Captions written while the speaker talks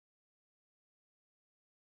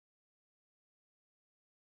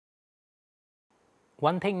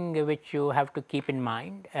One thing which you have to keep in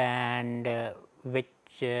mind and which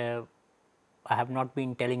I have not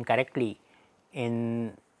been telling correctly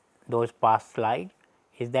in those past slides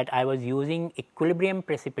is that I was using equilibrium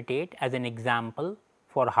precipitate as an example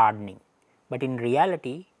for hardening, but in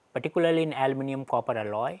reality particularly in aluminum copper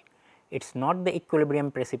alloy it is not the equilibrium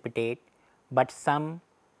precipitate, but some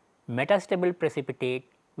metastable precipitate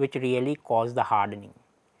which really cause the hardening.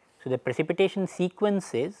 So, the precipitation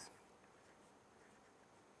sequence is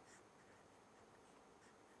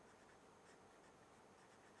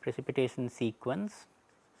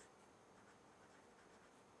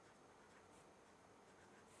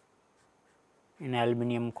in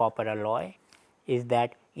aluminum copper alloy is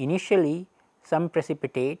that initially some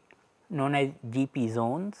precipitate known as GP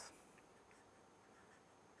zones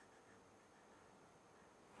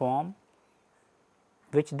form,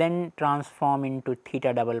 which then transform into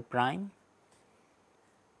theta double prime,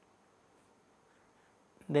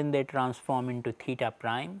 then they transform into theta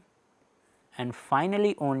prime, and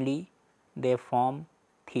finally only they form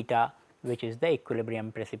theta, which is the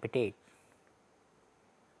equilibrium precipitate.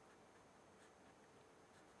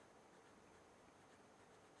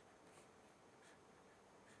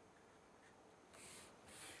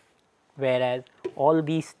 Whereas all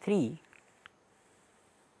these three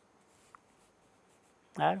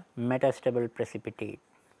are metastable precipitate.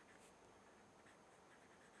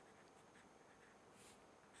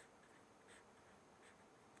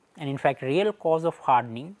 And in fact, real cause of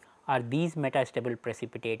hardening are these metastable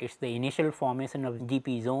precipitate. It is the initial formation of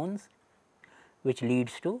GP zones which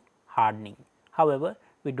leads to hardening. However,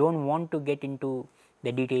 we do not want to get into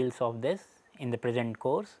the details of this in the present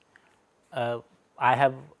course. I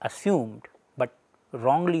have assumed, but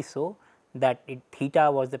wrongly so, that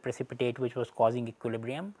theta was the precipitate which was causing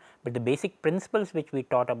equilibrium, but the basic principles which we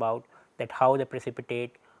taught about, that how the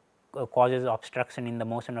precipitate causes obstruction in the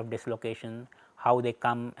motion of dislocation, how they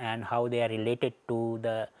come and how they are related to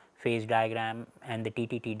the phase diagram and the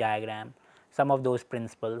TTT diagram, some of those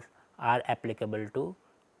principles are applicable to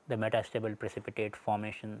the metastable precipitate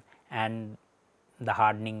formation and the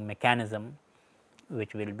hardening mechanism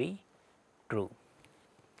which will be true.